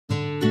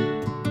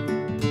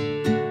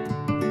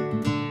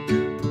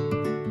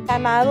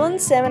I'm Madeline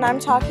Sim, and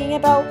I'm talking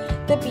about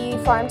the bee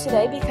farm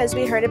today because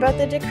we heard about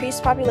the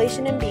decreased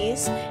population in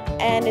bees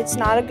and it's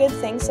not a good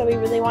thing, so we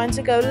really wanted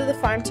to go to the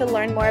farm to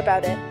learn more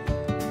about it.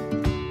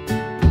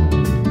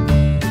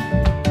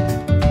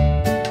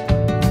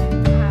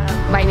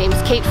 My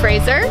name's Kate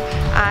Fraser.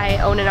 I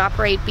own and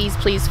operate Bees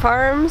Please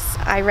Farms.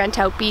 I rent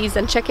out bees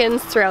and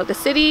chickens throughout the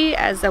city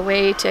as a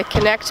way to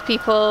connect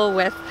people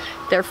with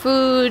their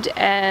food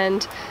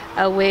and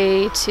a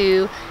way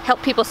to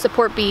help people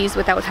support bees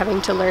without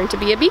having to learn to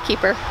be a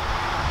beekeeper.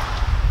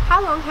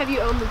 How long have you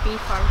owned the bee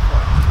farm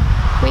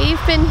for? We've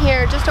been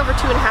here just over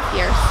 2.5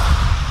 years.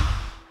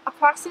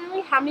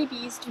 Approximately how many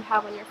bees do you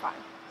have on your farm?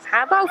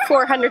 About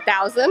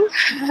 400,000.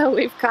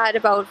 We've got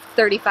about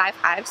 35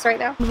 hives right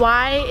now.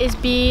 Why is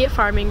bee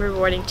farming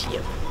rewarding to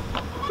you?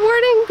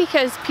 Rewarding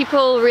because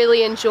people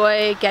really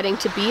enjoy getting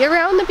to be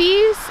around the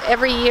bees.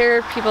 Every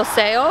year people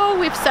say, oh,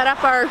 we've set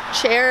up our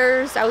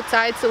chairs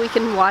outside so we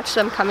can watch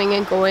them coming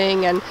and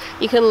going, and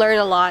you can learn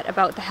a lot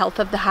about the health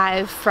of the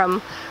hive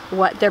from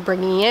what they're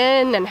bringing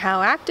in and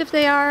how active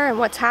they are and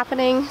what's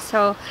happening.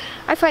 So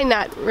I find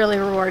that really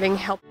rewarding.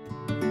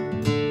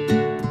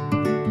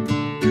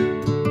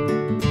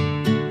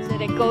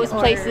 It goes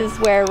places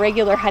where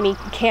regular honey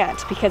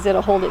can't because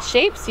it'll hold its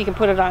shape, so you can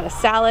put it on a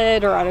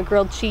salad or on a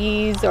grilled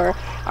cheese, or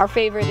our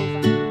favorite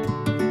is...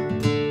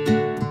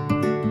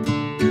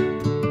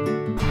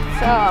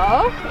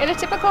 So, in a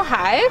typical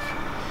hive,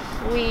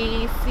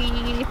 we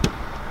see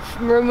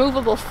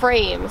removable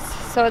frames.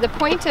 So the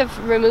point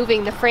of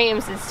removing the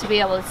frames is to be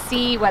able to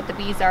see what the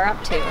bees are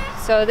up to.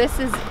 So this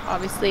is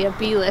obviously a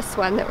bee-less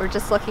one that we're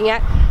just looking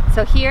at.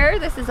 So here,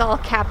 this is all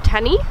capped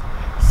honey.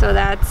 So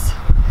that's...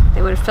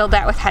 they would have filled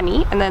that with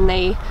honey, and then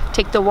they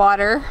take the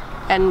water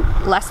and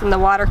lessen the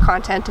water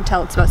content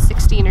until it's about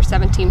 16 or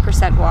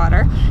 17%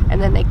 water,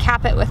 and then they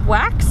cap it with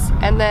wax,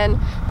 and then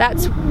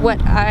that's what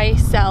I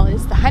sell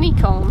is the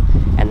honeycomb,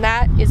 and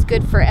that is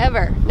good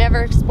forever,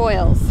 never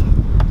spoils.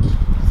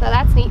 So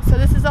that's neat. So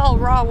this is all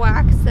raw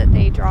wax that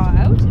they draw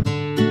out.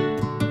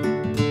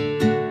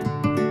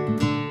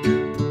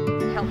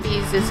 Help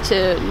bees is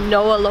to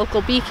know a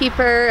local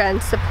beekeeper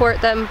and support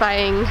them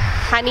buying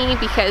honey,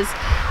 because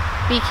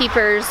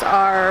beekeepers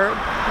are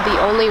the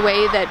only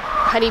way that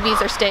honeybees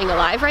are staying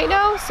alive right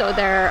now. So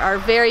there are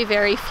very,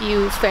 very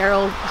few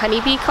feral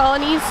honeybee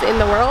colonies in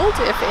the world,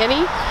 if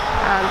any,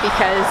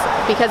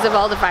 because of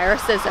all the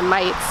viruses and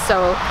mites.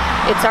 So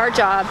it's our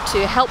job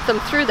to help them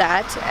through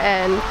that,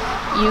 and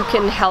you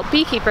can help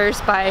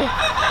beekeepers by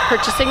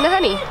purchasing the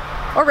honey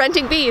or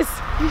renting bees.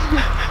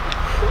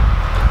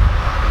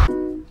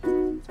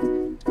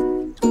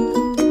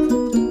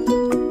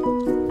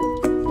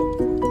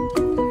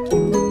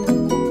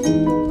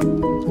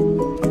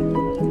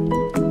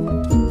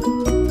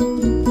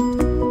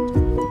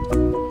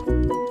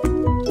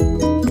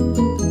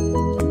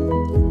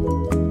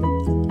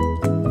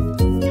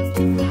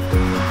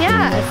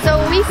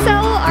 We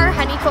sell our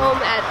honeycomb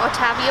at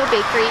Ottavio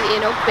Bakery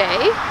in Oak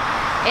Bay,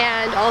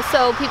 and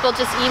also people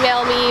just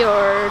email me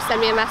or send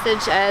me a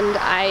message and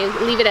I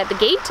leave it at the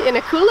gate in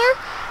a cooler.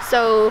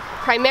 So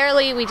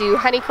primarily we do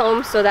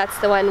honeycomb, so that's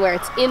the one where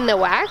it's in the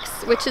wax,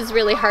 which is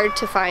really hard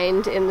to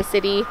find in the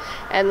city.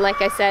 And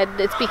like I said,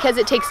 it's because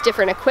it takes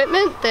different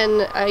equipment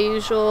than a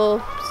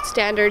usual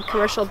standard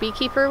commercial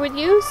beekeeper would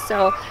use.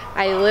 So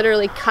I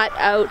literally cut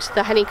out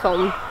the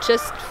honeycomb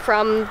just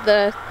from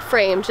the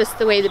frame, just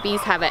the way the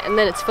bees have it, and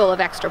then it's full of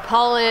extra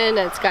pollen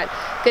and it's got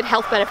good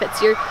health benefits.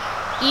 You're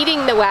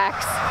eating the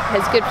wax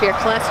is good for your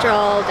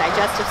cholesterol,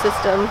 digestive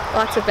system,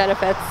 lots of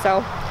benefits.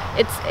 So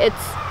it's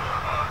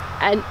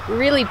a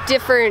really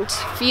different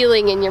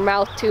feeling in your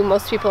mouth too.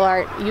 Most people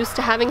aren't used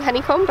to having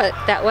honeycomb, but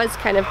that was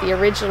kind of the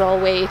original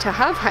way to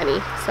have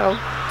honey. So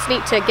it's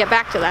neat to get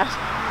back to that.